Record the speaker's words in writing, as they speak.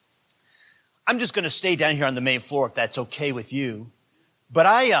I'm just going to stay down here on the main floor if that's okay with you. But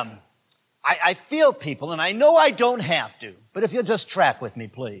I feel people, and I know I don't have to, but if you'll just track with me,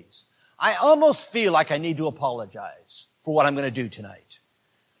 please. I almost feel like I need to apologize for what I'm going to do tonight.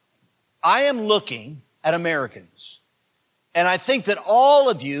 I am looking at Americans, and I think that all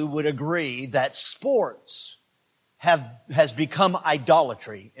of you would agree that sports has become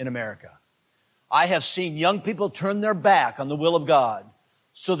idolatry in America. I have seen young people turn their back on the will of God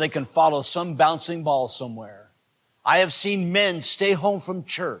so they can follow some bouncing ball somewhere. I have seen men stay home from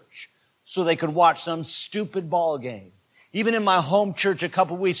church so they could watch some stupid ball game. Even in my home church a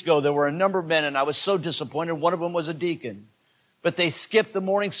couple weeks ago, there were a number of men, and I was so disappointed. One of them was a deacon. But they skipped the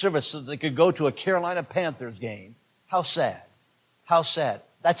morning service so that they could go to a Carolina Panthers game. How sad. How sad.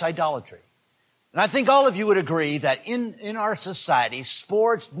 That's idolatry. And I think all of you would agree that in our society,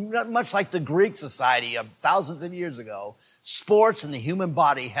 sports, much like the Greek society of thousands of years ago, sports and the human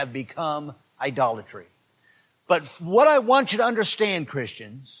body have become idolatry. But what I want you to understand,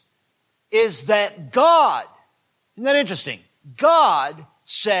 Christians, is that God, isn't that interesting? God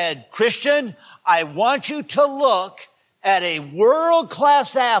said, Christian, I want you to look at a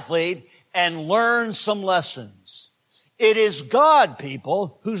world-class athlete and learn some lessons. It is God,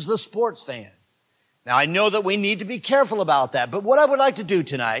 people, who's the sports fan. Now, I know that we need to be careful about that, but what I would like to do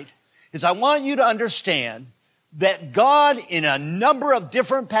tonight is I want you to understand that God, in a number of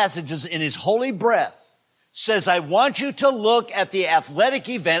different passages in His holy breath, says, I want you to look at the athletic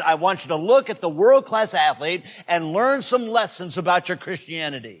event. I want you to look at the world-class athlete and learn some lessons about your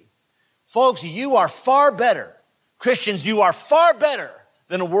Christianity. Folks, you are far better. Christians, you are far better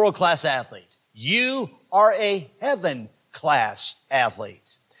than a world-class athlete. You are a heaven-class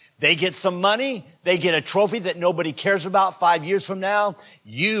athlete. They get some money. They get a trophy that nobody cares about 5 years from now.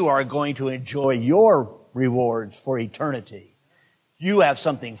 You are going to enjoy your rewards for eternity. You have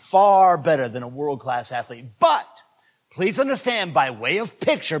something far better than a world-class athlete. But please understand, by way of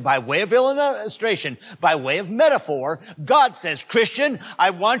picture, by way of illustration, by way of metaphor, God says, Christian,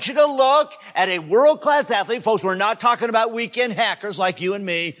 I want you to look at a world-class athlete. Folks, we're not talking about weekend hackers like you and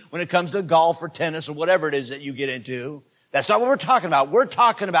me when it comes to golf or tennis or whatever it is that you get into. That's not what we're talking about. We're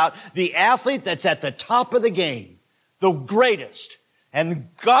talking about the athlete that's at the top of the game, the greatest. And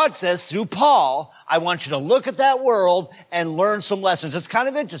God says through Paul, I want you to look at that world and learn some lessons. It's kind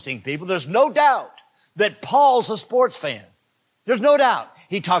of interesting, people. There's no doubt that Paul's a sports fan. There's no doubt.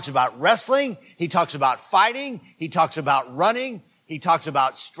 He talks about wrestling. He talks about fighting. He talks about running. He talks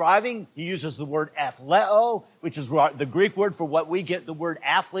about striving. He uses the word athleo, which is the Greek word for what we get the word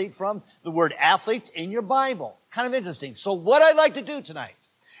athlete from. The word athlete's in your Bible. Kind of interesting. So what I'd like to do tonight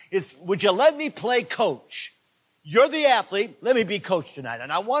is, would you let me play coach? You're the athlete. Let me be coach tonight.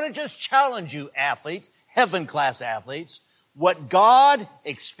 And I want to just challenge you athletes, heaven-class athletes, what God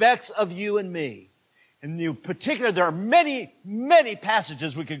expects of you and me. In particular, there are many, many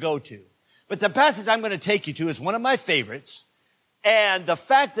passages we could go to. But the passage I'm going to take you to is one of my favorites. And the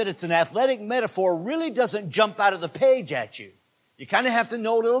fact that it's an athletic metaphor really doesn't jump out of the page at you. You kind of have to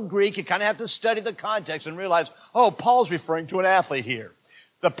know a little Greek. You kind of have to study the context and realize, oh, Paul's referring to an athlete here.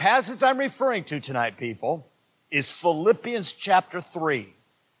 The passage I'm referring to tonight, people, is Philippians chapter 3.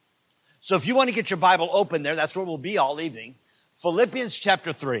 So if you want to get your Bible open there, that's where we'll be all evening. Philippians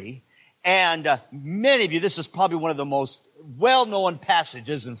chapter 3. And many of you, this is probably one of the most well-known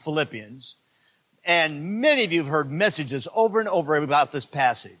passages in Philippians. And many of you have heard messages over and over about this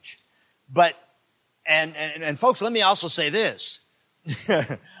passage. But, and folks, let me also say this.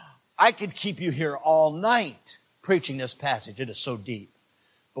 I could keep you here all night preaching this passage. It is so deep.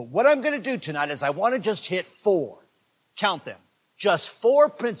 But what I'm going to do tonight is I want to just hit 4. Count them. Just 4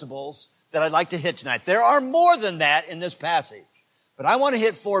 principles that I'd like to hit tonight. There are more than that in this passage. But I want to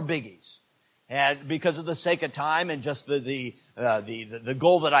hit 4 biggies. And because of the sake of time and just the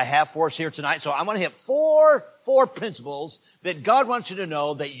goal that I have for us here tonight. So I want to hit 4 principles that God wants you to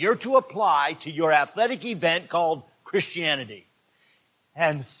know that you're to apply to your athletic event called Christianity.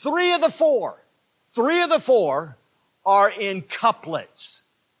 And 3 of the 4 are in couplets.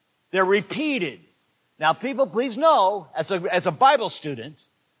 They're repeated. Now, people, please know, as a Bible student,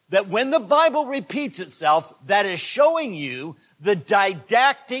 that when the Bible repeats itself, that is showing you the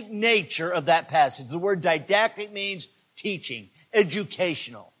didactic nature of that passage. The word didactic means teaching,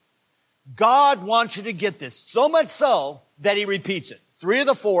 educational. God wants you to get this, so much so that He repeats it. 3 of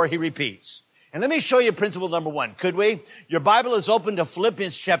the 4 He repeats. And let me show you principle number 1, could we? Your Bible is open to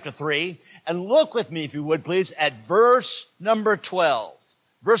Philippians chapter 3, and look with me, if you would, please, at verse number 12.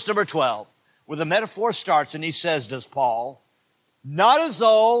 Verse number 12, where the metaphor starts, and he says, does Paul, not as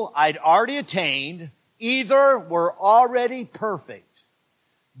though I'd already attained, either were already perfect.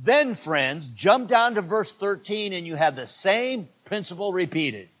 Then, friends, jump down to verse 13 and you have the same principle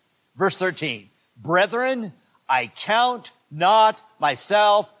repeated. Verse 13, brethren, I count not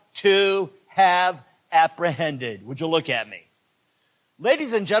myself to have apprehended. Would you look at me?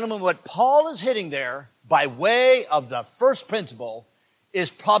 Ladies and gentlemen, what Paul is hitting there by way of the first principle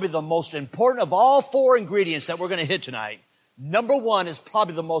is probably the most important of all four ingredients that we're going to hit tonight. Number one is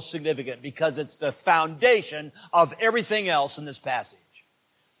probably the most significant because it's the foundation of everything else in this passage.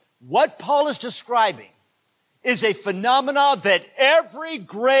 What Paul is describing is a phenomena that every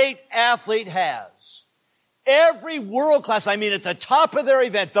great athlete has. Every world class, at the top of their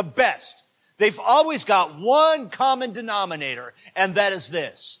event, the best, they've always got one common denominator, and that is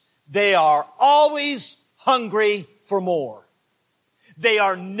this. They are always hungry for more. They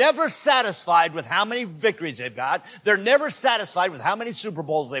are never satisfied with how many victories they've got. They're never satisfied with how many Super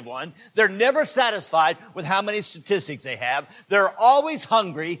Bowls they've won. They're never satisfied with how many statistics they have. They're always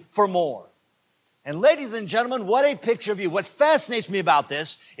hungry for more. And ladies and gentlemen, what a picture of you. What fascinates me about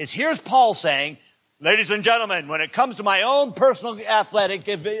this is here's Paul saying, ladies and gentlemen, when it comes to my own personal athletic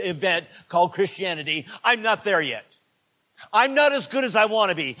event called Christianity, I'm not there yet. I'm not as good as I want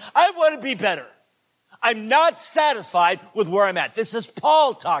to be. I want to be better. I'm not satisfied with where I'm at. This is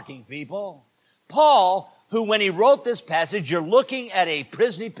Paul talking, people. Paul, who when he wrote this passage, you're looking at a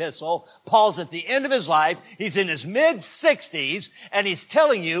prison epistle. Paul's at the end of his life. He's in his mid-60s, and he's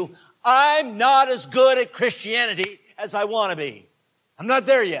telling you, I'm not as good at Christianity as I want to be. I'm not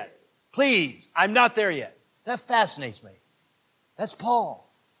there yet. Please, I'm not there yet. That fascinates me. That's Paul.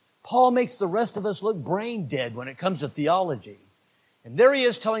 Paul makes the rest of us look brain dead when it comes to theology. And there he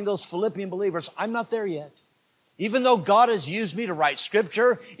is telling those Philippian believers, I'm not there yet. Even though God has used me to write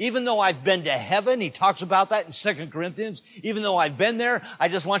scripture, even though I've been to heaven, he talks about that in 2 Corinthians, even though I've been there, I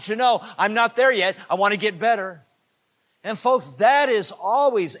just want you to know, I'm not there yet. I want to get better. And folks, that is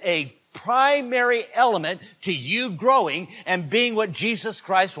always a primary element to you growing and being what Jesus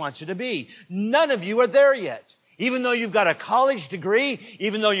Christ wants you to be. None of you are there yet. Even though you've got a college degree,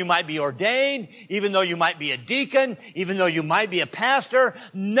 even though you might be ordained, even though you might be a deacon, even though you might be a pastor,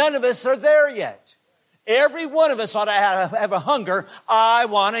 none of us are there yet. Every one of us ought to have a hunger. I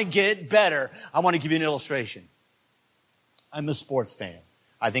want to get better. I want to give you an illustration. I'm a sports fan.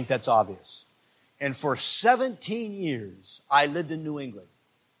 I think that's obvious. And for 17 years, I lived in New England.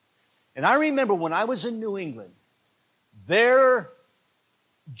 And I remember when I was in New England, they're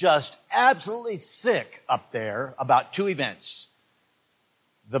just absolutely sick up there about two events.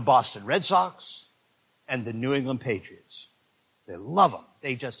 The Boston Red Sox and the New England Patriots. They love them.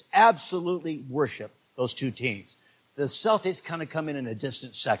 They just absolutely worship those two teams. The Celtics kind of come in a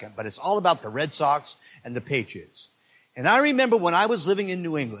distant second, but it's all about the Red Sox and the Patriots. And I remember when I was living in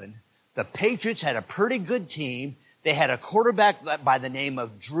New England, the Patriots had a pretty good team. They had a quarterback by the name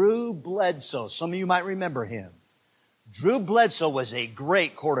of Drew Bledsoe. Some of you might remember him. Drew Bledsoe was a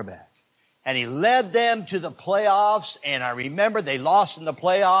great quarterback, and he led them to the playoffs, and I remember they lost in the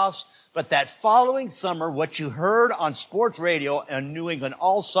playoffs, but that following summer, what you heard on sports radio in New England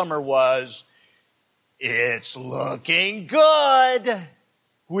all summer was, it's looking good.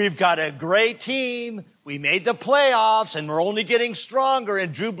 We've got a great team. We made the playoffs, and we're only getting stronger,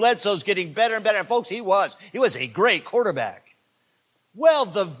 and Drew Bledsoe's getting better and better. And folks, he was a great quarterback. Well,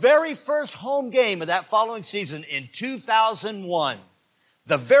 the very first home game of that following season in 2001,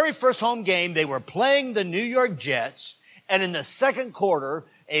 the very first home game, they were playing the New York Jets, and in the second quarter,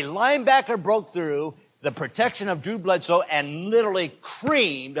 a linebacker broke through the protection of Drew Bledsoe and literally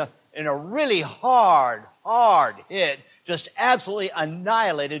creamed in a really hard hit, just absolutely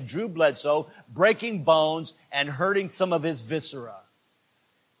annihilated Drew Bledsoe, breaking bones and hurting some of his viscera.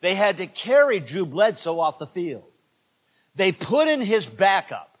 They had to carry Drew Bledsoe off the field. They put in his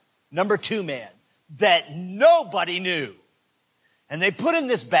backup, number 2 man, that nobody knew. And they put in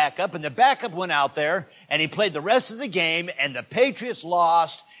this backup, and the backup went out there, and he played the rest of the game, and the Patriots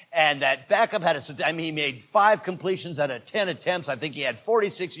lost, and that backup he made 5 completions out of 10 attempts. I think he had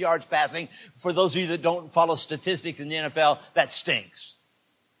 46 yards passing. For those of you that don't follow statistics in the NFL, that stinks.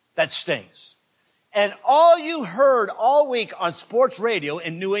 That stinks. And all you heard all week on sports radio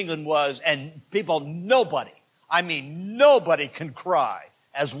in New England was, and people, nobody can cry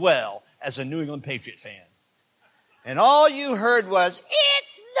as well as a New England Patriot fan. And all you heard was,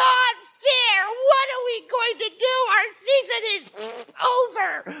 it's not fair. What are we going to do? Our season is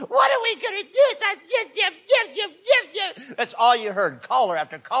over. What are we going to do? That's all you heard. Caller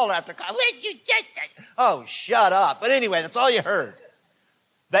after caller after caller. Oh, shut up. But anyway, that's all you heard.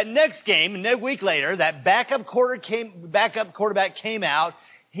 That next game, and a week later, that backup quarterback came out.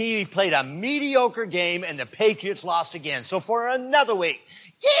 He played a mediocre game, and the Patriots lost again. So for another week,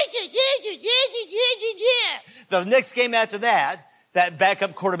 The next game after that, that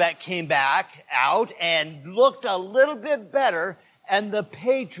backup quarterback came back out and looked a little bit better, and the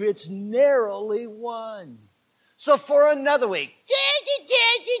Patriots narrowly won. So for another week,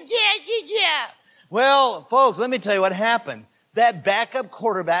 well, folks, let me tell you what happened. That backup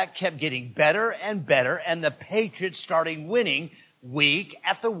quarterback kept getting better and better, and the Patriots started winning week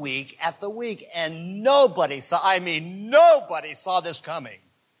after week after week. And nobody saw this coming.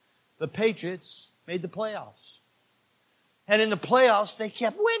 The Patriots made the playoffs. And in the playoffs, they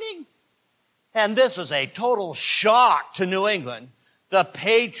kept winning. And this was a total shock to New England. The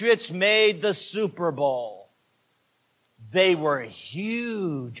Patriots made the Super Bowl. They were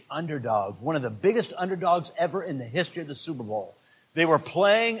huge underdogs, one of the biggest underdogs ever in the history of the Super Bowl. They were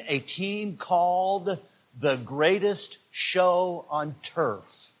playing a team called the Greatest Show on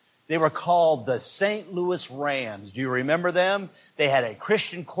Turf. They were called the St. Louis Rams. Do you remember them? They had a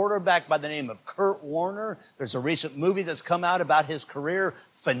Christian quarterback by the name of Kurt Warner. There's a recent movie that's come out about his career.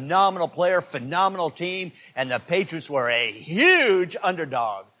 Phenomenal player, phenomenal team, and the Patriots were a huge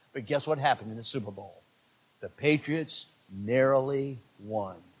underdog. But guess what happened in the Super Bowl? The Patriots narrowly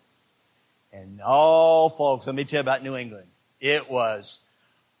won. And folks, let me tell you about New England. It was,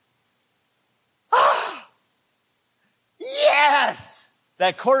 yes!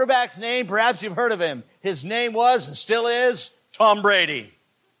 That quarterback's name, perhaps you've heard of him. His name was and still is Tom Brady.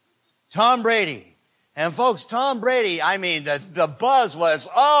 Tom Brady. And folks, Tom Brady, the buzz was,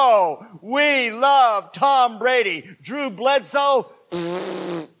 we love Tom Brady. Drew Bledsoe,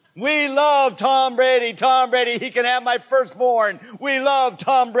 we love Tom Brady. Tom Brady, he can have my firstborn. We love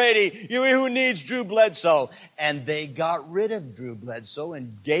Tom Brady. Who needs Drew Bledsoe? And they got rid of Drew Bledsoe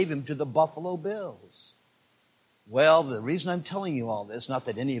and gave him to the Buffalo Bills. Well, the reason I'm telling you all this, not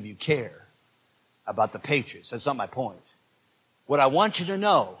that any of you care about the Patriots. That's not my point. What I want you to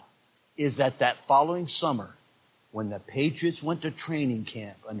know is that following summer, when the Patriots went to training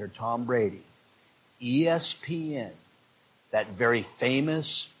camp under Tom Brady, ESPN, that very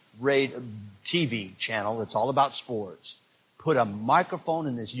famous TV channel that's all about sports, put a microphone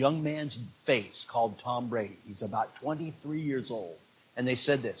in this young man's face called Tom Brady. He's about 23 years old. And they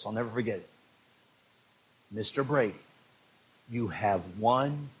said this, I'll never forget it. Mr. Brady, you have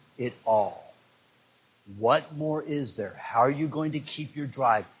won it all. What more is there? How are you going to keep your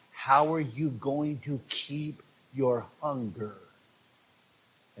drive? How are you going to keep your hunger?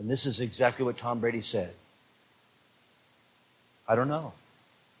 And this is exactly what Tom Brady said. I don't know.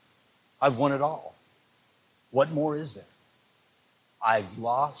 I've won it all. What more is there? I've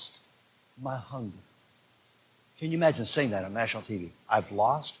lost my hunger. Can you imagine saying that on national TV? I've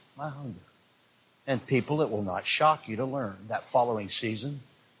lost my hunger. And people, it will not shock you to learn that following season,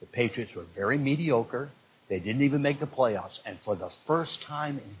 the Patriots were very mediocre. They didn't even make the playoffs. And for the first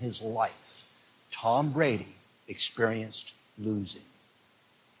time in his life, Tom Brady experienced losing.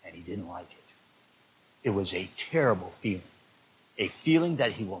 And he didn't like it. It was a terrible feeling. A feeling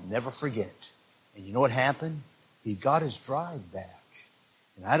that he will never forget. And you know what happened? He got his drive back.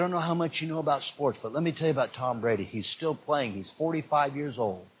 And I don't know how much you know about sports, but let me tell you about Tom Brady. He's still playing. He's 45 years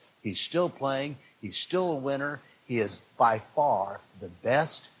old. He's still playing. He's still a winner. He is by far the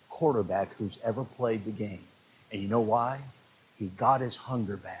best quarterback who's ever played the game. And you know why? He got his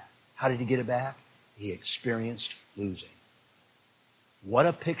hunger back. How did he get it back? He experienced losing. What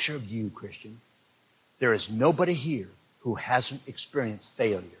a picture of you, Christian. There is nobody here who hasn't experienced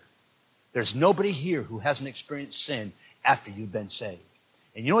failure. There's nobody here who hasn't experienced sin after you've been saved.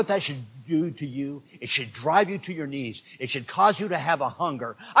 And you know what that should do to you? It should drive you to your knees. It should cause you to have a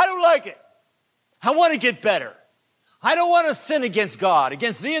hunger. I don't like it. I want to get better. I don't want to sin against God.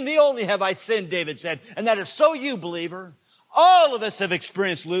 Against thee and thee only have I sinned, David said. And that is so you, believer. All of us have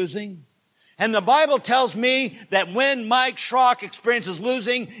experienced losing. And the Bible tells me that when Mike Schrock experiences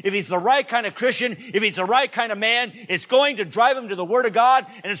losing, if he's the right kind of Christian, if he's the right kind of man, it's going to drive him to the Word of God,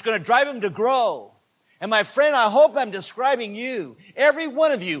 and it's going to drive him to grow. And my friend, I hope I'm describing you. Every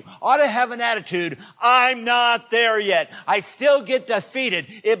one of you ought to have an attitude, I'm not there yet. I still get defeated.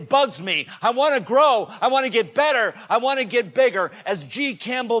 It bugs me. I want to grow. I want to get better. I want to get bigger. As G.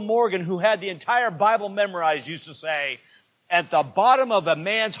 Campbell Morgan, who had the entire Bible memorized, used to say, at the bottom of a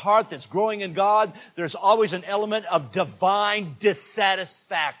man's heart that's growing in God, there's always an element of divine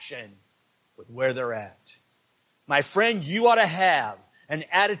dissatisfaction with where they're at. My friend, you ought to have an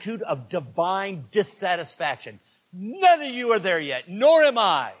attitude of divine dissatisfaction. None of you are there yet, nor am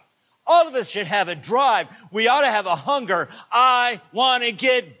I. All of us should have a drive. We ought to have a hunger. I want to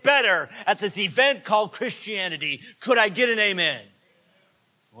get better at this event called Christianity. Could I get an amen?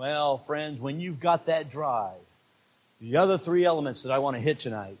 Well, friends, when you've got that drive, The other three elements that I want to hit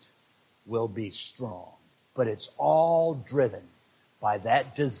tonight will be strong. But it's all driven by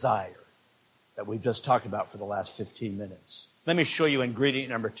that desire that we've just talked about for the last 15 minutes. Let me show you ingredient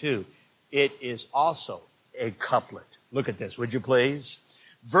number 2. It is also a couplet. Look at this, would you please?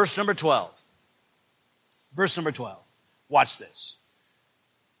 Verse number 12. Verse number 12. Watch this.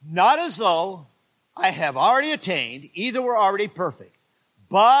 Not as though I have already attained, either were already perfect,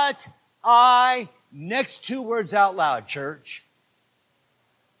 but I, next two words out loud, church,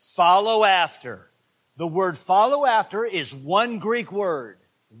 follow after. The word follow after is one Greek word.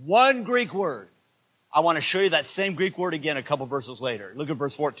 One Greek word. I want to show you that same Greek word again a couple verses later. Look at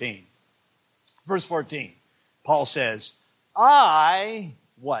verse 14. Verse 14. Paul says, I,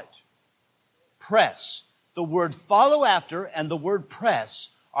 what? Press. The word follow after and the word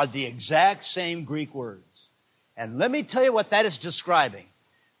press are the exact same Greek words. And let me tell you what that is describing.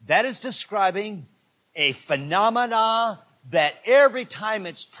 That is describing a phenomena that every time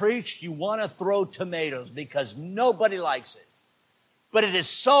it's preached, you want to throw tomatoes because nobody likes it. But it is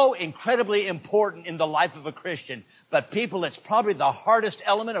so incredibly important in the life of a Christian. But people, it's probably the hardest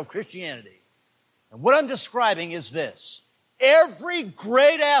element of Christianity. And what I'm describing is this. Every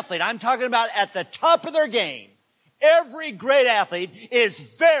great athlete, I'm talking about at the top of their game, every great athlete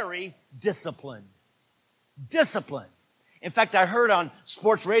is very disciplined. Disciplined. In fact, I heard on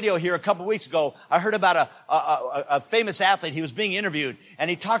sports radio here a couple weeks ago, I heard about a famous athlete. He was being interviewed, and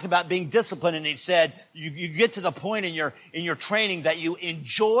he talked about being disciplined, and he said, you get to the point in your training that you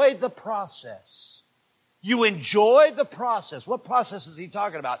enjoy the process. You enjoy the process. What process is he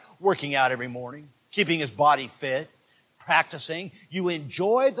talking about? Working out every morning, keeping his body fit, practicing. You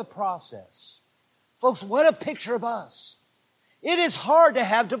enjoy the process. Folks, what a picture of us. It is hard to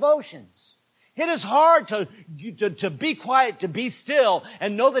have devotions. It is hard to be quiet, to be still,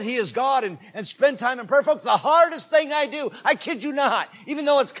 and know that He is God and spend time in prayer. Folks, the hardest thing I do, I kid you not, even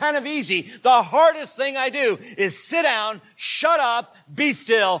though it's kind of easy, the hardest thing I do is sit down, shut up, be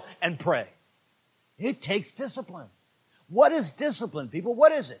still, and pray. It takes discipline. What is discipline, people?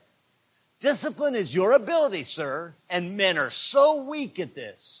 What is it? Discipline is your ability, sir, and men are so weak at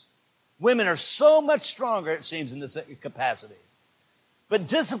this. Women are so much stronger, it seems, in this capacity. But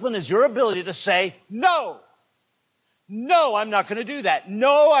discipline is your ability to say, no. No, I'm not going to do that.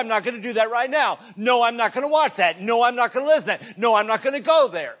 No, I'm not going to do that right now. No, I'm not going to watch that. No, I'm not going to listen to that. No, I'm not going to go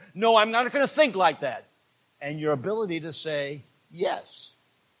there. No, I'm not going to think like that. And your ability to say, yes.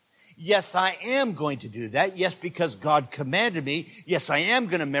 Yes, I am going to do that. Yes, because God commanded me. Yes, I am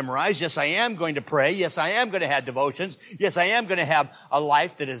going to memorize. Yes, I am going to pray. Yes, I am going to have devotions. Yes, I am going to have a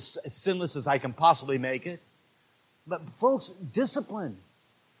life that is as sinless as I can possibly make it. But folks, discipline,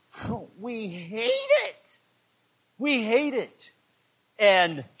 we hate it. We hate it.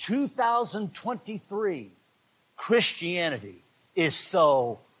 And 2023, Christianity is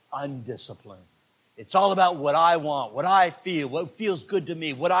so undisciplined. It's all about what I want, what I feel, what feels good to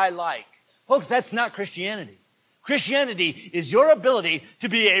me, what I like. Folks, that's not Christianity. Christianity is your ability to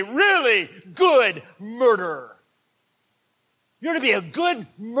be a really good murderer. You're to be a good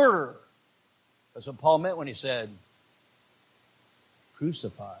murderer. That's what Paul meant when he said,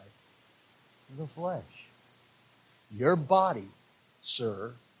 crucify the flesh. Your body,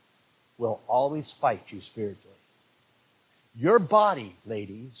 sir, will always fight you spiritually. Your body,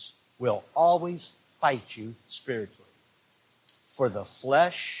 ladies, will always fight you spiritually. For the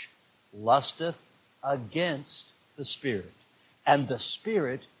flesh lusteth against the spirit, and the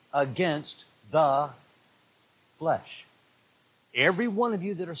spirit against the flesh. Every one of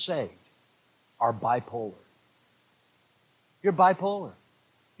you that are saved are bipolar. You're bipolar.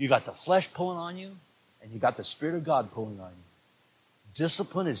 You got the flesh pulling on you, and you got the Spirit of God pulling on you.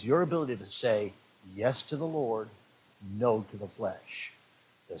 Discipline is your ability to say yes to the Lord, no to the flesh.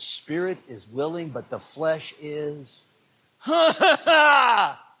 The Spirit is willing, but the flesh is...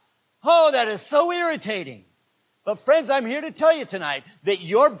 Oh, that is so irritating. But friends, I'm here to tell you tonight that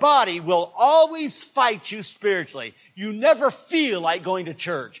your body will always fight you spiritually. You never feel like going to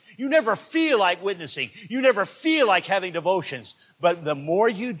church. You never feel like witnessing. You never feel like having devotions. But the more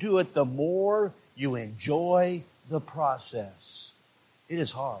you do it, the more you enjoy the process. It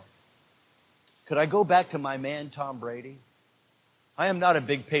is hard. Could I go back to my man, Tom Brady? I am not a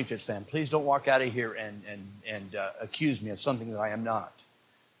big Patriots fan. Please don't walk out of here and accuse me of something that I am not.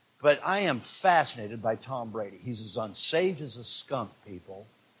 But I am fascinated by Tom Brady. He's as unsaved as a skunk, people.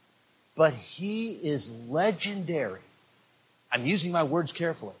 But he is legendary. I'm using my words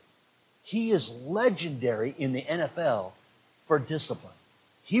carefully. He is legendary in the NFL for discipline.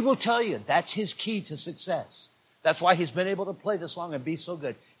 He will tell you that's his key to success. That's why he's been able to play this long and be so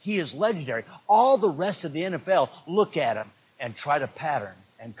good. He is legendary. All the rest of the NFL look at him and try to pattern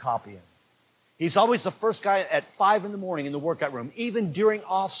and copy him. He's always the first guy at 5 in the morning in the workout room, even during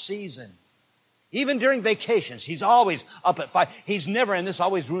off season. Even during vacations, he's always up at 5. He's never, and this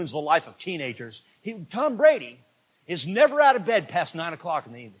always ruins the life of teenagers, Tom Brady is never out of bed past 9 o'clock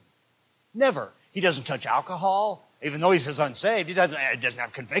in the evening. Never. He doesn't touch alcohol, even though he says unsaved. He doesn't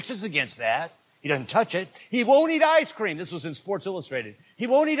have convictions against that. He doesn't touch it. He won't eat ice cream. This was in Sports Illustrated. He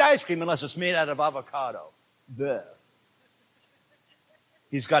won't eat ice cream unless it's made out of avocado. Blech.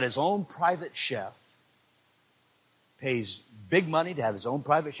 He's got his own private chef. Pays big money to have his own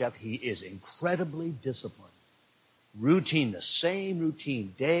private chef. He is incredibly disciplined. Routine, the same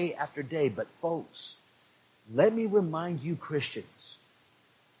routine, day after day. But folks, let me remind you Christians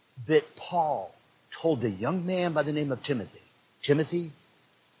that Paul told a young man by the name of Timothy, Timothy,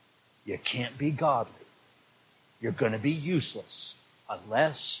 you can't be godly. You're going to be useless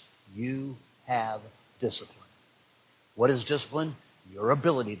unless you have discipline. What is discipline? Your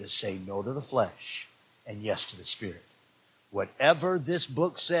ability to say no to the flesh and yes to the Spirit. Whatever this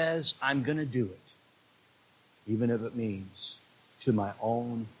book says, I'm going to do it, even if it means to my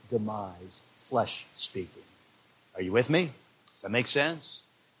own demise, flesh speaking. Are you with me? Does that make sense?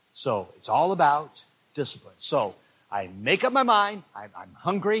 So it's all about discipline. So I make up my mind. I'm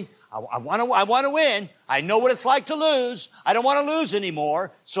hungry. I want to win. I know what it's like to lose. I don't want to lose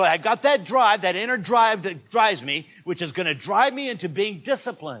anymore. So I got that drive, that inner drive that drives me, which is going to drive me into being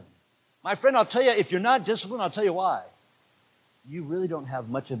disciplined. My friend, I'll tell you, if you're not disciplined, I'll tell you why. You really don't have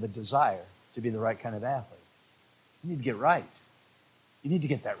much of a desire to be the right kind of athlete. You need to get right. You need to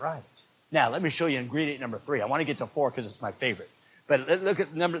get that right. Now, let me show you ingredient number 3. I want to get to 4 because it's my favorite. But look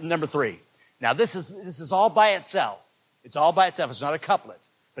at number 3. Now, this is all by itself. It's all by itself. It's not a couplet,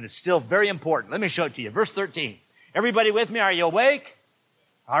 but it's still very important. Let me show it to you. Verse 13. Everybody with me? Are you awake?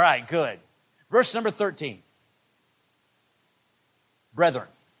 All right, good. Verse number 13. Brethren,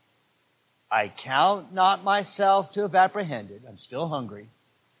 I count not myself to have apprehended. I'm still hungry.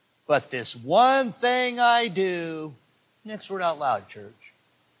 But this one thing I do. Next word out loud, church.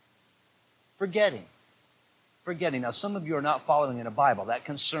 Forgetting. Forgetting. Now, some of you are not following in a Bible. That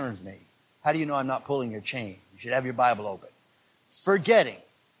concerns me. How do you know I'm not pulling your chain? You should have your Bible open. Forgetting.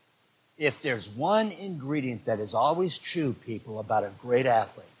 If there's one ingredient that is always true, people, about a great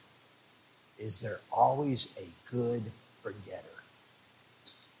athlete, is they're always a good forgetter.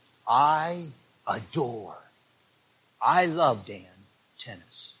 I love, Dan,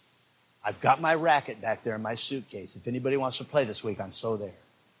 tennis. I've got my racket back there in my suitcase. If anybody wants to play this week, I'm so there.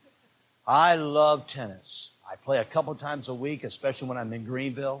 I love tennis. I play a couple times a week, especially when I'm in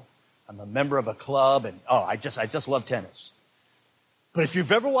Greenville. I'm a member of a club, and I just love tennis. But if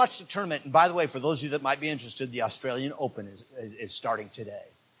you've ever watched a tournament, and by the way, for those of you that might be interested, the Australian Open is starting today.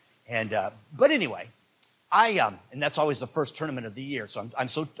 And but anyway, and that's always the first tournament of the year, so I'm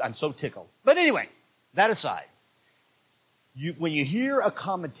so tickled. But anyway, that aside, when you hear a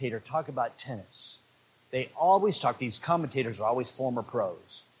commentator talk about tennis, they always talk. These commentators are always former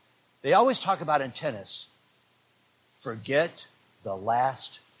pros. They always talk about in tennis, forget the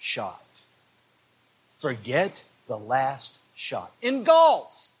last shot. Forget the last shot. In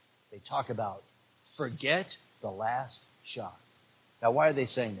golf, they talk about forget the last shot. Now, why are they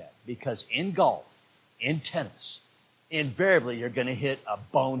saying that? Because in golf, in tennis, invariably you're going to hit a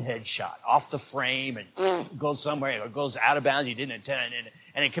bonehead shot off the frame and goes somewhere or goes out of bounds. You didn't intend it,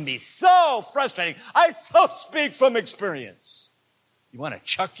 and it can be so frustrating. I so speak from experience. You want to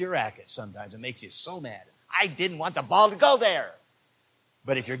chuck your racket sometimes. It makes you so mad. I didn't want the ball to go there.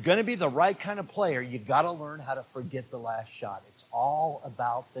 But if you're going to be the right kind of player, you got to learn how to forget the last shot. It's all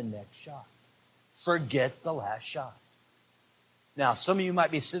about the next shot. Forget the last shot. Now, some of you might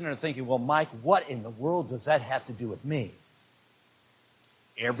be sitting there thinking, well, Mike, what in the world does that have to do with me?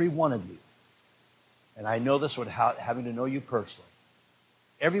 Every one of you, and I know this without having to know you personally,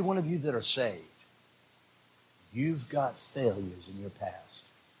 every one of you that are saved, you've got failures in your past.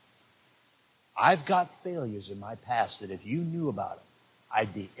 I've got failures in my past that if you knew about them,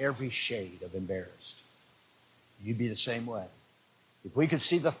 I'd be every shade of embarrassed. You'd be the same way. If we could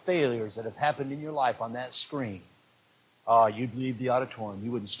see the failures that have happened in your life on that screen, you'd leave the auditorium.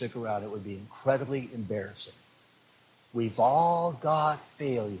 You wouldn't stick around. It would be incredibly embarrassing. We've all got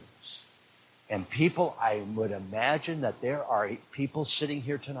failures. And people, I would imagine that there are people sitting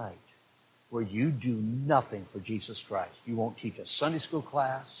here tonight where you do nothing for Jesus Christ. You won't teach a Sunday school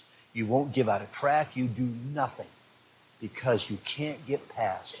class. You won't give out a tract. You do nothing because you can't get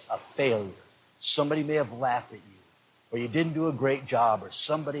past a failure. Somebody may have laughed at you, or you didn't do a great job, or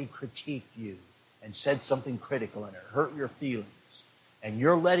somebody critiqued you, and said something critical and it hurt your feelings, and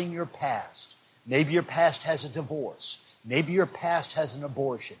you're letting your past, maybe your past has a divorce, maybe your past has an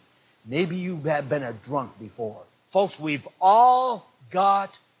abortion, maybe you have been a drunk before. Folks, we've all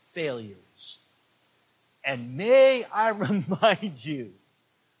got failures. And may I remind you,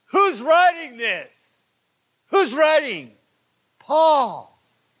 who's writing this? Who's writing? Paul.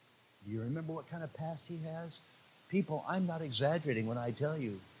 Do you remember what kind of past he has? People, I'm not exaggerating when I tell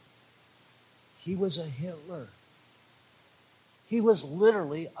you, he was a Hitler. He was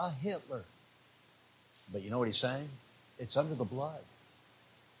literally a Hitler. But you know what he's saying? It's under the blood.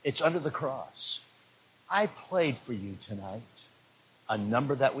 It's under the cross. I played for you tonight a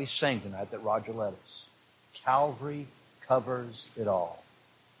number that we sang tonight that Roger led us. Calvary covers it all.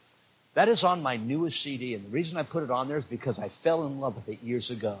 That is on my newest CD, and the reason I put it on there is because I fell in love with it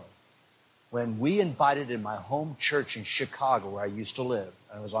years ago. When we invited in my home church in Chicago, where I used to live,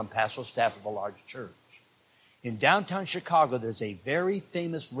 and I was on pastoral staff of a large church. In downtown Chicago, there's a very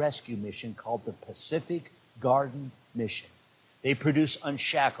famous rescue mission called the Pacific Garden Mission. They produce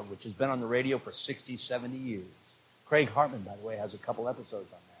Unshackled, which has been on the radio for 60, 70 years. Craig Hartman, by the way, has a couple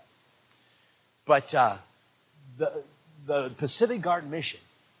episodes on that. But the Pacific Garden Mission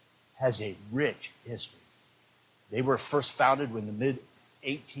has a rich history. They were first founded in the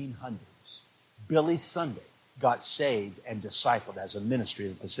mid-1800s. Billy Sunday got saved and discipled as a ministry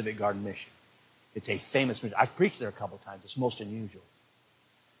of the Pacific Garden Mission. It's a famous mission. I've preached there a couple of times. It's most unusual.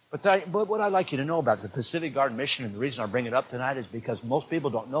 But what I'd like you to know about the Pacific Garden Mission, and the reason I bring it up tonight is because most people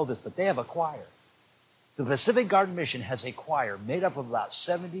don't know this, but they have a choir. The Pacific Garden Mission has a choir made up of about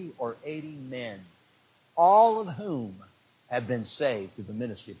 70 or 80 men, all of whom have been saved through the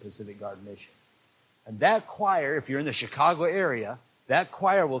ministry of Pacific Garden Mission. And that choir, if you're in the Chicago area, that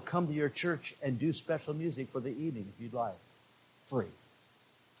choir will come to your church and do special music for the evening if you'd like, free.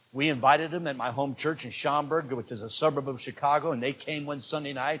 We invited them at my home church in Schaumburg, which is a suburb of Chicago, and they came one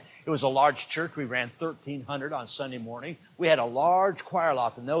Sunday night. It was a large church. We ran 1,300 on Sunday morning. We had a large choir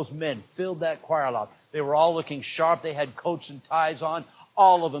loft, and those men filled that choir loft. They were all looking sharp. They had coats and ties on,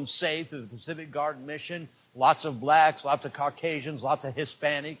 all of them saved through the Pacific Garden Mission. Lots of blacks, lots of Caucasians, lots of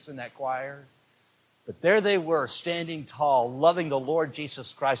Hispanics in that choir. But there they were, standing tall, loving the Lord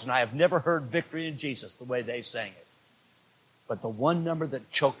Jesus Christ, and I have never heard Victory in Jesus the way they sang it. But the one number that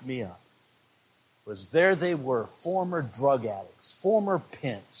choked me up was there they were, former drug addicts, former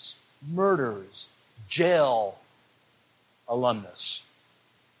pimps, murderers, jail alumnus.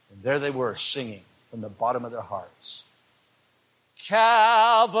 And there they were singing from the bottom of their hearts.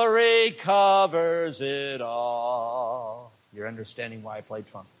 Calvary covers it all. You're understanding why I play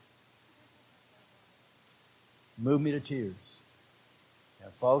trumpet. Moved me to tears.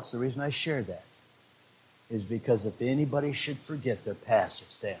 And folks, the reason I share that is because if anybody should forget their past,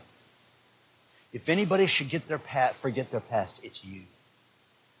 it's them. If anybody should forget their past, it's you.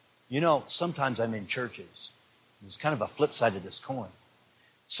 You know, sometimes I'm in churches. There's kind of a flip side to this coin.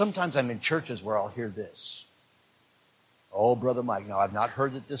 Sometimes I'm in churches where I'll hear this. Oh, Brother Mike, now I've not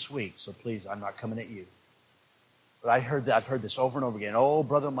heard it this week, so please, I'm not coming at you. But I've heard this over and over again. Oh,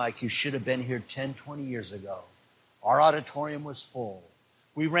 Brother Mike, you should have been here 10, 20 years ago. Our auditorium was full.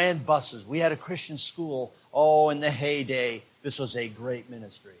 We ran buses. We had a Christian school. Oh, in the heyday, this was a great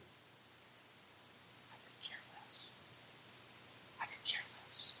ministry. I could care less. I could care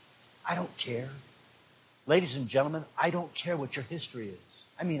less. I don't care. Ladies and gentlemen, I don't care what your history is.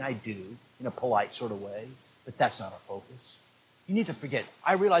 I mean, I do, in a polite sort of way, but that's not our focus. You need to forget.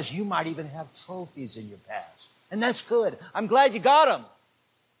 I realize you might even have trophies in your past, and that's good. I'm glad you got them.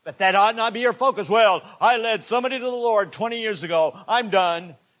 But that ought not be your focus. Well, I led somebody to the Lord 20 years ago. I'm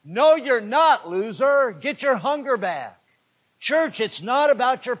done. No, you're not, loser. Get your hunger back. Church, it's not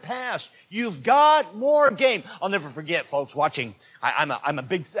about your past. You've got more game. I'll never forget, folks, watching. I'm a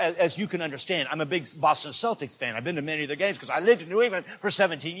big, as you can understand, I'm a big Boston Celtics fan. I've been to many of their games because I lived in New England for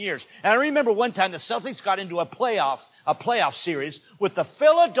 17 years. And I remember one time the Celtics got into a playoff series with the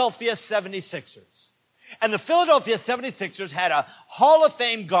Philadelphia 76ers. And the Philadelphia 76ers had a Hall of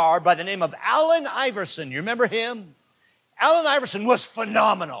Fame guard by the name of Allen Iverson. You remember him? Allen Iverson was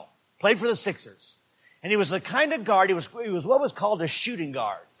phenomenal. Played for the Sixers. And he was the kind of guard, he was what was called a shooting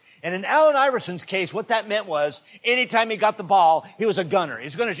guard. And in Allen Iverson's case, what that meant was, anytime he got the ball, he was a gunner.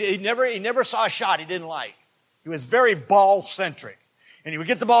 He never saw a shot he didn't like. He was very ball-centric. And he would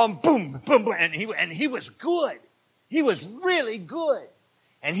get the ball and boom, boom, boom. And he was good. He was really good.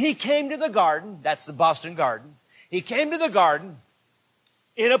 And he came to the Garden, that's the Boston Garden. He came to the Garden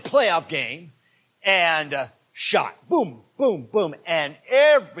in a playoff game and shot. Boom, boom, boom. And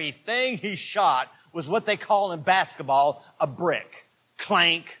everything he shot was what they call in basketball a brick.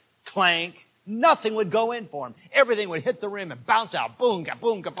 Clank, clank, Nothing would go in for him. Everything would hit the rim and bounce out. Boom,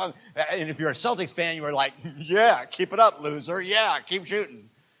 boom, boom. And if you're a Celtics fan, you were like, yeah, keep it up, loser. Yeah, keep shooting.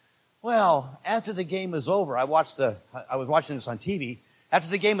 Well, after the game was over, I was watching this on TV. After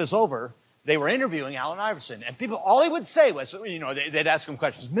the game was over, they were interviewing Allen Iverson. And people, all he would say was, they'd ask him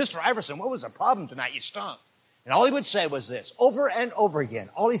questions. Mr. Iverson, what was the problem tonight? You stunk. And all he would say was this, over and over again.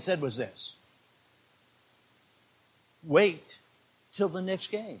 All he said was this. Wait till the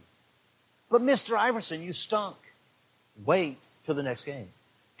next game. But Mr. Iverson, you stunk. Wait till the next game.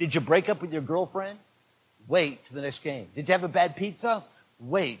 Did you break up with your girlfriend? Wait till the next game. Did you have a bad pizza?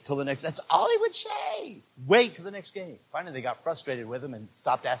 Wait till the next. That's all he would say. Wait till the next game. Finally, they got frustrated with him and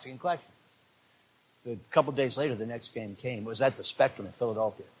stopped asking questions. A couple days later, the next game came. It was at the Spectrum in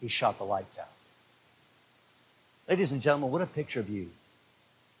Philadelphia. He shot the lights out. Ladies and gentlemen, what a picture of you.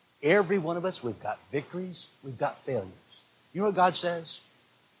 Every one of us, we've got victories, we've got failures. You know what God says?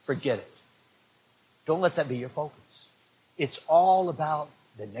 Forget it. Don't let that be your focus. It's all about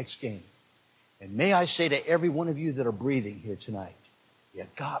the next game. And may I say to every one of you that are breathing here tonight, you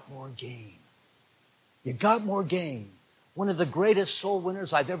got more game. You got more game. One of the greatest soul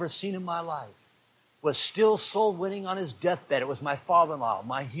winners I've ever seen in my life was still soul winning on his deathbed. It was my father-in-law,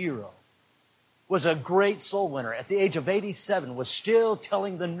 my hero. Was a great soul winner. At the age of 87, was still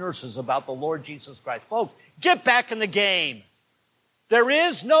telling the nurses about the Lord Jesus Christ. Folks, get back in the game. There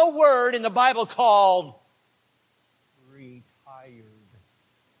is no word in the Bible called retired.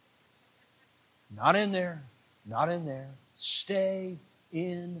 Not in there. Not in there. Stay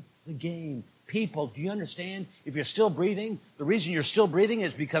in the game. People, do you understand? If you're still breathing, the reason you're still breathing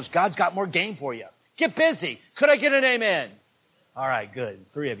is because God's got more game for you. Get busy. Could I get an amen? All right,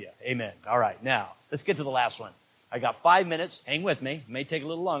 good. 3 of you. Amen. All right, now, let's get to the last one. I got 5 minutes. Hang with me. It may take a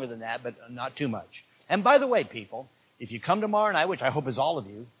little longer than that, but not too much. And by the way, people, if you come tomorrow night, which I hope is all of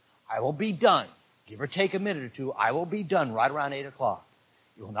you, I will be done. Give or take a minute or two, I will be done right around 8 o'clock.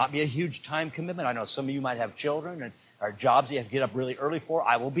 It will not be a huge time commitment. I know some of you might have children or jobs that you have to get up really early for.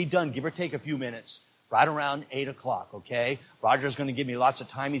 I will be done, give or take a few minutes, right around 8 o'clock, okay? Roger's going to give me lots of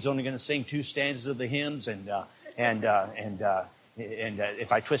time. He's only going to sing 2 stanzas of the hymns and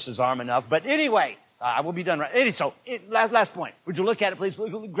if I twist his arm enough. But anyway, I will be done right. So, last point. Would you look at it, please?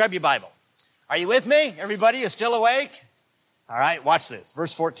 Grab your Bible. Are you with me? Everybody is still awake? All right, watch this.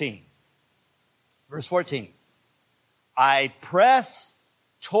 Verse 14. Verse 14. I press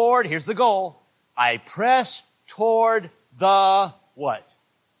toward, here's the goal. I press toward the what?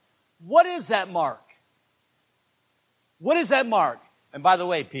 What is that mark? What is that mark? And by the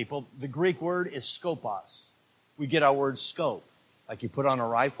way, people, the Greek word is skopos. We get our word scope. Like you put on a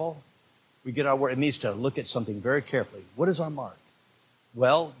rifle, we get our word. It means to look at something very carefully. What is our mark?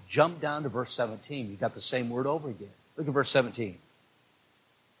 Well, jump down to verse 17. You got the same word over again. Look at verse 17.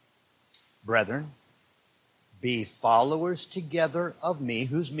 Brethren, be followers together of me.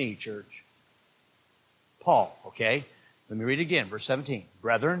 Who's me, church? Paul, okay? Let me read it again. Verse 17.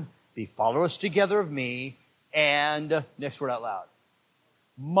 Brethren, be followers together of me. And, next word out loud.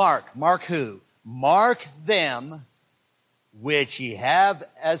 Mark. Mark who? Mark them which ye have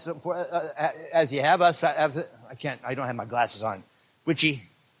as ye have us. I don't have my glasses on. Which ye.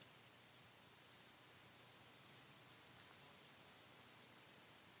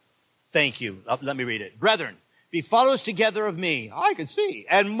 Thank you. Let me read it. Brethren, be followers together of me. I can see.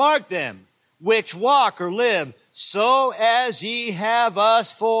 And mark them which walk or live so as ye have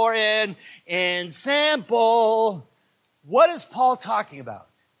us for an ensample. What is Paul talking about?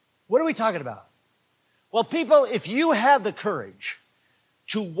 What are we talking about? Well, people, if you have the courage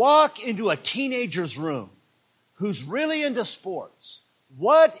to walk into a teenager's room who's really into sports,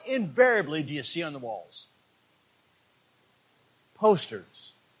 what invariably do you see on the walls?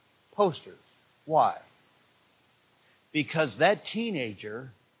 Posters. Posters. Why? Because that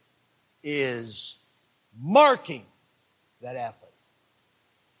teenager is marking that athlete.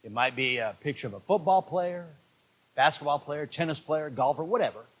 It might be a picture of a football player, basketball player, tennis player, golfer,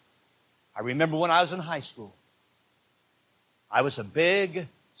 whatever. I remember when I was in high school, I was a big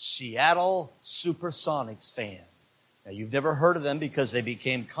Seattle Supersonics fan. Now, you've never heard of them because they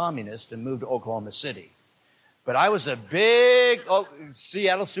became communist and moved to Oklahoma City. But I was a big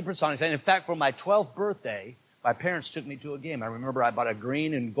Seattle Supersonics fan. In fact, for my 12th birthday, my parents took me to a game. I remember I bought a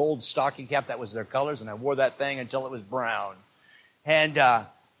green and gold stocking cap. That was their colors, and I wore that thing until it was brown.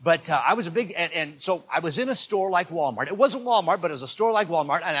 But I was a big, and so I was in a store like Walmart. It wasn't Walmart, but it was a store like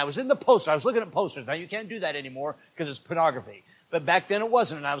Walmart, and I was in the poster. I was looking at posters. Now, you can't do that anymore because it's pornography. But back then it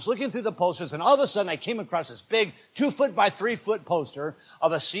wasn't, and I was looking through the posters, and all of a sudden I came across this big 2-foot by 3-foot poster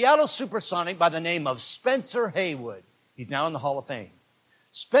of a Seattle Supersonic by the name of Spencer Haywood. He's now in the Hall of Fame.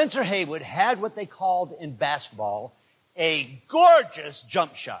 Spencer Haywood had what they called in basketball a gorgeous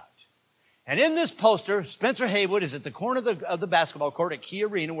jump shot. And in this poster, Spencer Haywood is at the corner of the basketball court at Key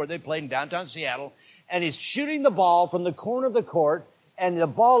Arena where they played in downtown Seattle, and he's shooting the ball from the corner of the court, and the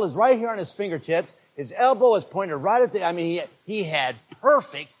ball is right here on his fingertips. His elbow is pointed right at he had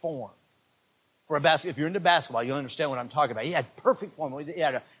perfect form for a basket. If you're into basketball, you'll understand what I'm talking about. He had perfect form. He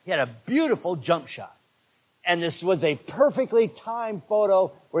had a beautiful jump shot. And this was a perfectly timed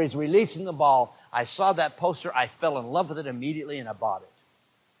photo where he's releasing the ball. I saw that poster. I fell in love with it immediately, and I bought it.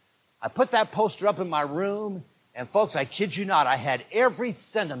 I put that poster up in my room, and folks, I kid you not, I had every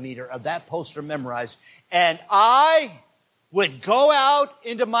centimeter of that poster memorized, and I would go out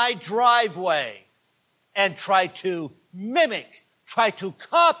into my driveway and try to mimic, try to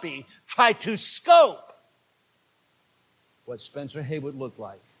copy, try to scope what Spencer Haywood looked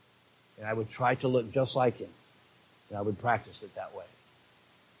like. And I would try to look just like him, and I would practice it that way.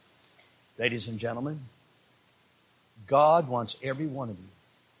 Ladies and gentlemen, God wants every one of you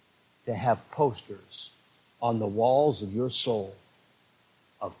to have posters on the walls of your soul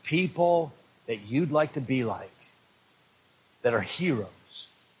of people that you'd like to be like, that are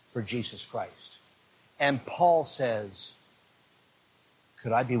heroes for Jesus Christ. And Paul says,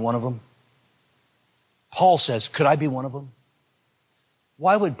 could I be one of them? Paul says, could I be one of them?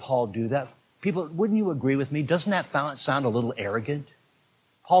 Why would Paul do that? People, wouldn't you agree with me? Doesn't that sound a little arrogant?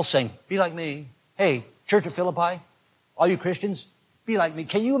 Paul's saying, be like me. Hey, Church of Philippi, all you Christians, be like me.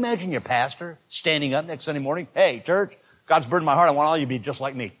 Can you imagine your pastor standing up next Sunday morning? Hey, church, God's burdened my heart. I want all you to be just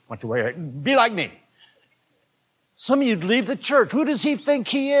like me. Be like me. Some of you'd leave the church. Who does he think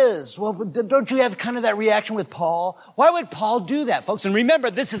he is? Well, don't you have kind of that reaction with Paul? Why would Paul do that, folks? And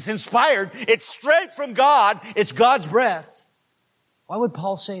remember, this is inspired. It's straight from God. It's God's breath. Why would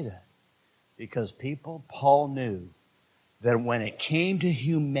Paul say that? Because Paul knew that when it came to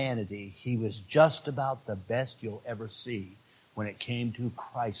humanity, he was just about the best you'll ever see when it came to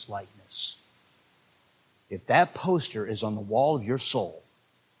Christ-likeness. If that poster is on the wall of your soul,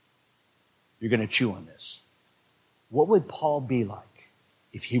 you're going to chew on this. What would Paul be like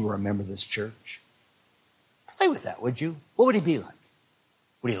if he were a member of this church? Play with that, would you? What would he be like?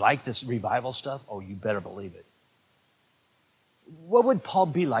 Would he like this revival stuff? Oh, you better believe it. What would Paul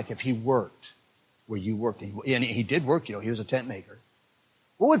be like if he worked where you worked? And he did work, he was a tent maker.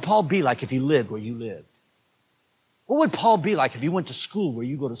 What would Paul be like if he lived where you lived? What would Paul be like if he went to school where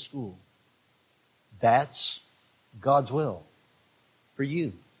you go to school? That's God's will for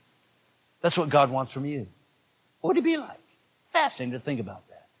you. That's what God wants from you. What would he be like? Fascinating to think about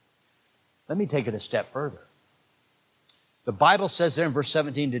that. Let me take it a step further. The Bible says there in verse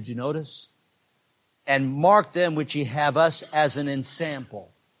 17, did you notice? And mark them which ye have us as an ensample.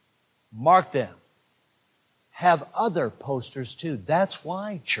 Mark them. Have other posters too. That's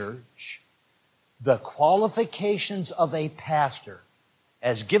why, church, the qualifications of a pastor,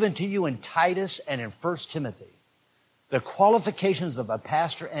 as given to you in Titus and in 1 Timothy, the qualifications of a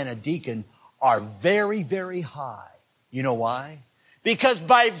pastor and a deacon are very, very high. You know why? Because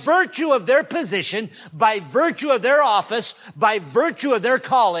by virtue of their position, by virtue of their office, by virtue of their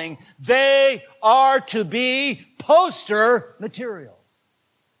calling, they are to be poster material.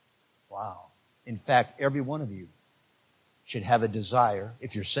 Wow. In fact, every one of you should have a desire,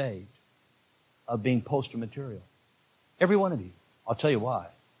 if you're saved, of being poster material. Every one of you. I'll tell you why.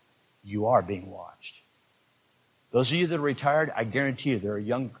 You are being watched. Those of you that are retired, I guarantee you there are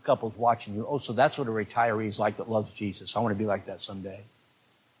young couples watching you. Oh, so that's what a retiree is like that loves Jesus. I want to be like that someday.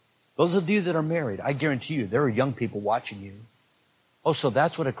 Those of you that are married, I guarantee you there are young people watching you. Oh, so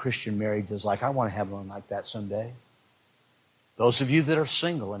that's what a Christian marriage is like. I want to have one like that someday. Those of you that are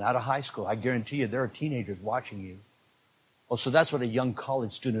single and out of high school, I guarantee you there are teenagers watching you. Oh, so that's what a young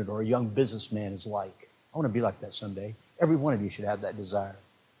college student or a young businessman is like. I want to be like that someday. Every one of you should have that desire.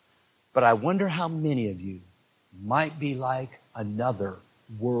 But I wonder how many of you might be like another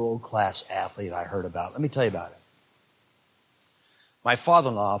world-class athlete I heard about. Let me tell you about it. My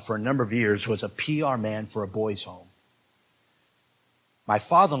father-in-law, for a number of years, was a PR man for a boys' home. My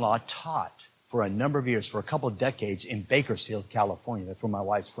father-in-law taught for a number of years, for a couple of decades, in Bakersfield, California. That's where my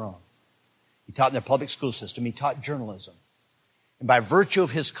wife's from. He taught in the public school system. He taught journalism. And by virtue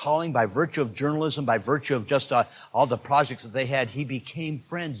of his calling, by virtue of journalism, by virtue of just all the projects that they had, he became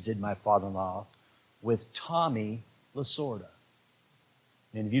friends, did my father-in-law, with Tommy Lasorda.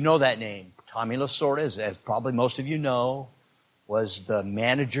 And if you know that name, Tommy Lasorda, as probably most of you know, was the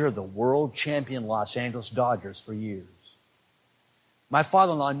manager of the world champion Los Angeles Dodgers for years. My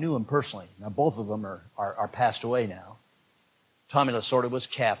father-in-law knew him personally. Now, both of them are passed away now. Tommy Lasorda was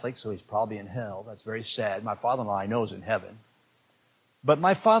Catholic, so he's probably in hell. That's very sad. My father-in-law, I know, is in heaven. But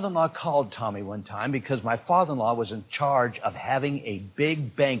my father-in-law called Tommy one time because my father-in-law was in charge of having a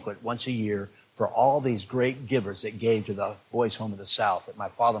big banquet once a year for all these great givers that gave to the Boys Home of the South that my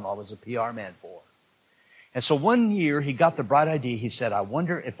father-in-law was a PR man for. And so one year he got the bright idea. He said, I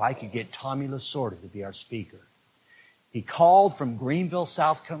wonder if I could get Tommy Lasorda to be our speaker. He called from Greenville,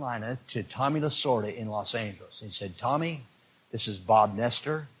 South Carolina to Tommy Lasorda in Los Angeles. He said, Tommy, this is Bob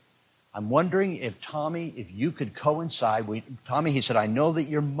Nestor. I'm wondering if you could coincide. Tommy, he said, I know that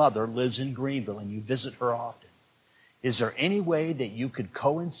your mother lives in Greenville and you visit her often. Is there any way that you could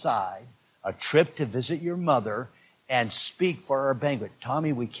coincide a trip to visit your mother and speak for our banquet?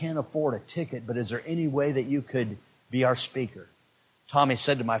 Tommy, we can't afford a ticket, but is there any way that you could be our speaker? Tommy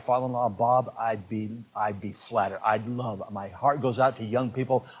said to my father-in-law, Bob, I'd be flattered. My heart goes out to young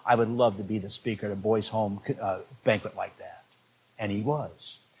people. I would love to be the speaker at a Boys Home banquet like that. And he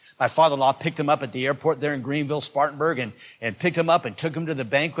was. My father-in-law picked him up at the airport there in Greenville, Spartanburg, and picked him up and took him to the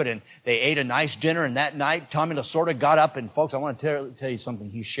banquet, and they ate a nice dinner. And that night, Tommy Lasorda got up, and folks, I want to tell you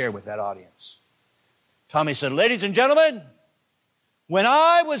something he shared with that audience. Tommy said, ladies and gentlemen, when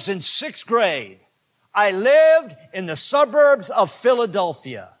I was in 6th grade, I lived in the suburbs of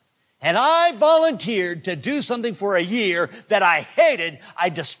Philadelphia, and I volunteered to do something for a year that I hated, I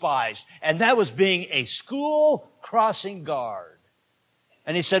despised, and that was being a school crossing guard.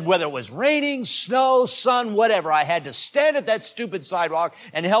 And he said, whether it was raining, snow, sun, whatever, I had to stand at that stupid sidewalk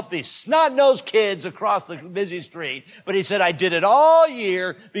and help these snot-nosed kids across the busy street. But he said, I did it all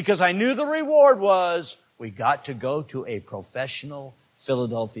year because I knew the reward was we got to go to a professional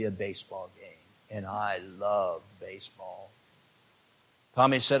Philadelphia baseball game. And I love baseball.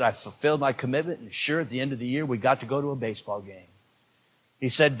 Tommy said, I fulfilled my commitment, and sure, at the end of the year, we got to go to a baseball game. He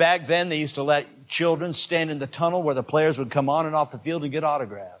said back then they used to let children stand in the tunnel where the players would come on and off the field and get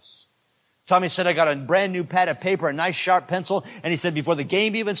autographs. Tommy said, I got a brand new pad of paper, a nice sharp pencil, and he said before the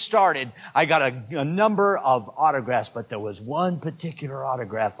game even started, I got a number of autographs, but there was one particular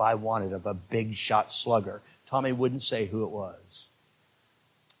autograph I wanted of a big shot slugger. Tommy wouldn't say who it was.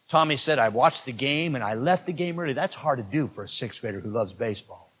 Tommy said, I watched the game and I left the game early. That's hard to do for a 6th grader who loves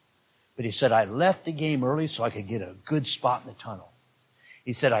baseball. But he said, I left the game early so I could get a good spot in the tunnel.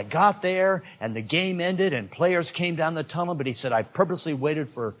 He said, I got there and the game ended and players came down the tunnel, but he said, I purposely waited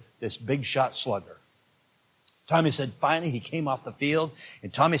for this big shot slugger. Tommy said, finally he came off the field,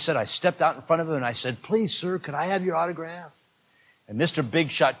 and Tommy said, I stepped out in front of him and I said, please, sir, could I have your autograph? And Mr.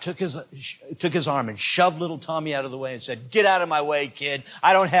 Big Shot took his arm and shoved little Tommy out of the way and said, get out of my way, kid.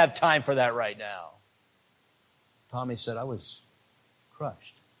 I don't have time for that right now. Tommy said, I was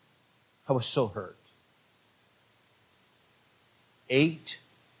crushed. I was so hurt. 8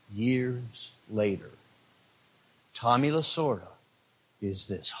 years later, Tommy Lasorda is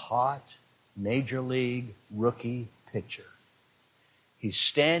this hot major league rookie pitcher. He's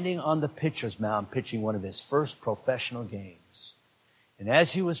standing on the pitcher's mound pitching one of his first professional games. And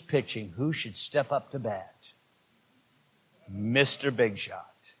as he was pitching, who should step up to bat? Mr. Big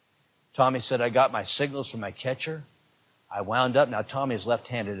Shot. Tommy said, I got my signals from my catcher. I wound up. Now, Tommy is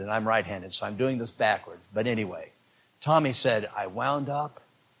left-handed and I'm right-handed, so I'm doing this backwards. But anyway, Tommy said, I wound up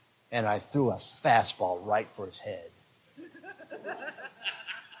and I threw a fastball right for his head.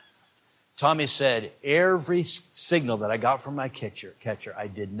 Tommy said, every signal that I got from my catcher, I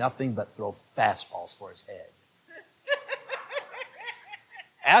did nothing but throw fastballs for his head.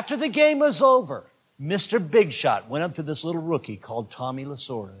 After the game was over, Mr. Big Shot went up to this little rookie called Tommy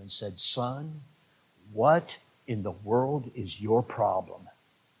Lasorda and said, son, what in the world is your problem?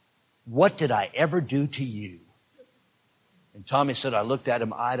 What did I ever do to you? And Tommy said, I looked at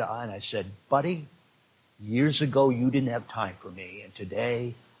him eye to eye and I said, buddy, years ago you didn't have time for me, and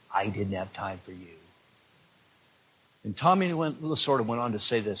today I didn't have time for you. And Tommy Lasorda went on to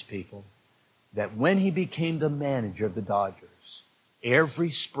say this, people, that when he became the manager of the Dodgers, every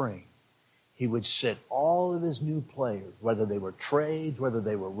spring he would sit all of his new players, whether they were trades, whether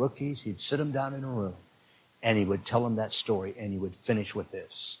they were rookies, he'd sit them down in a room and he would tell them that story, and he would finish with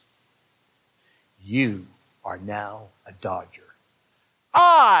this. You are now a Dodger.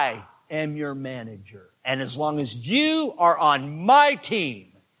 I am your manager. And as long as you are on my team,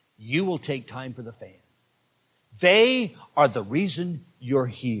 you will take time for the fan. They are the reason you're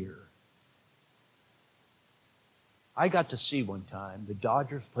here. I got to see one time the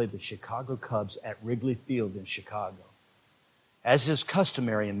Dodgers play the Chicago Cubs at Wrigley Field in Chicago. As is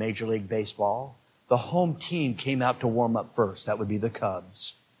customary in Major League Baseball, the home team came out to warm up first. That would be the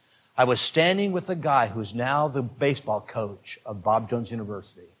Cubs. I was standing with a guy who's now the baseball coach of Bob Jones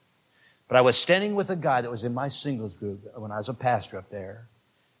University. But I was standing with a guy that was in my singles group when I was a pastor up there.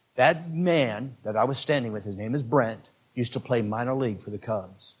 That man that I was standing with, his name is Brent, used to play minor league for the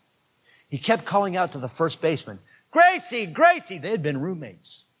Cubs. He kept calling out to the first baseman, Gracie, Gracie. They had been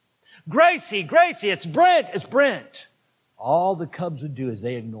roommates. Gracie, Gracie, it's Brent, it's Brent. All the Cubs would do is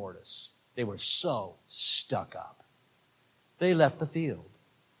they ignored us. They were so stuck up. They left the field.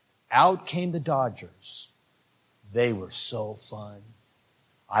 Out came the Dodgers. They were so fun.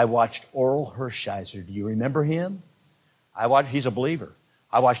 I watched Oral Hershiser. Do you remember him? He's a believer.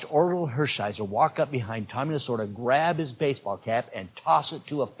 I watched Oral Hershiser walk up behind Tommy Lasorda, grab his baseball cap, and toss it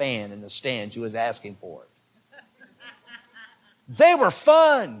to a fan in the stands who was asking for it. They were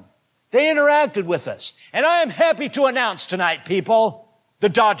fun. They interacted with us. And I am happy to announce tonight, people, the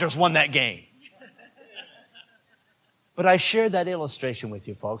Dodgers won that game. But I shared that illustration with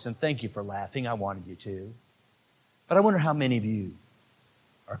you, folks, and thank you for laughing. I wanted you to. But I wonder how many of you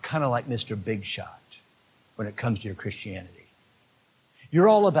are kind of like Mr. Big Shot when it comes to your Christianity. You're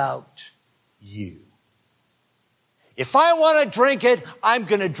all about you. If I want to drink it, I'm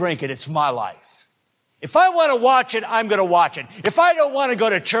going to drink it. It's my life. If I want to watch it, I'm going to watch it. If I don't want to go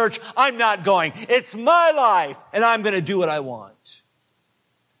to church, I'm not going. It's my life, and I'm going to do what I want.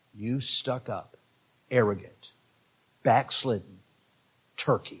 You stuck up, arrogant, backslidden,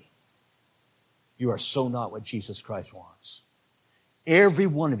 turkey. You are so not what Jesus Christ wants. Every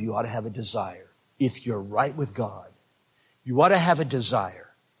one of you ought to have a desire. If you're right with God, you ought to have a desire.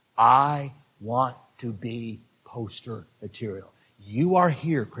 I want to be poster material. You are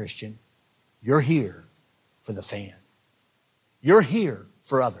here, Christian. You're here for the fan. You're here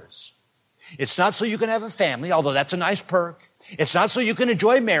for others. It's not so you can have a family, although that's a nice perk. It's not so you can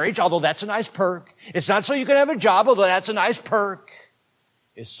enjoy marriage, although that's a nice perk. It's not so you can have a job, although that's a nice perk.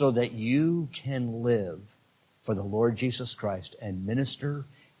 It's so that you can live for the Lord Jesus Christ and minister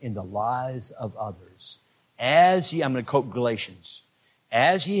in the lives of others. I'm going to quote Galatians,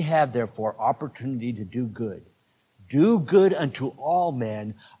 as ye have therefore opportunity to do good unto all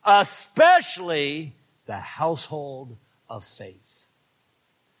men, especially the household of faith.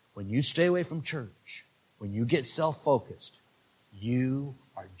 When you stay away from church, when you get self-focused, you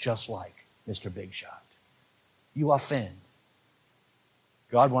are just like Mr. Big Shot. You offend.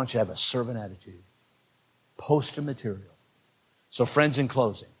 God wants you to have a servant attitude, poster material. So friends, in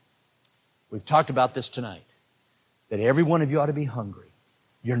closing, we've talked about this tonight, that every one of you ought to be hungry.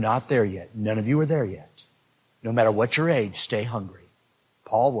 You're not there yet. None of you are there yet. No matter what your age, stay hungry.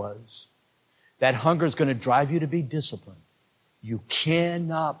 Paul was. That hunger is going to drive you to be disciplined. You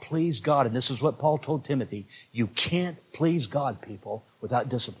cannot please God. And this is what Paul told Timothy. You can't please God, people, without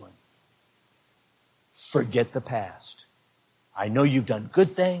discipline. Forget the past. I know you've done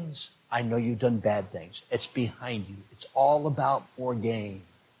good things. I know you've done bad things. It's behind you. It's all about more gain.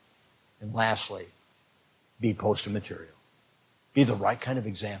 And lastly, be poster material. Be the right kind of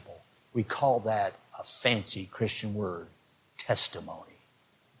example. We call that a fancy Christian word, testimony.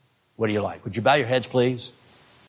 What do you like? Would you bow your heads, please?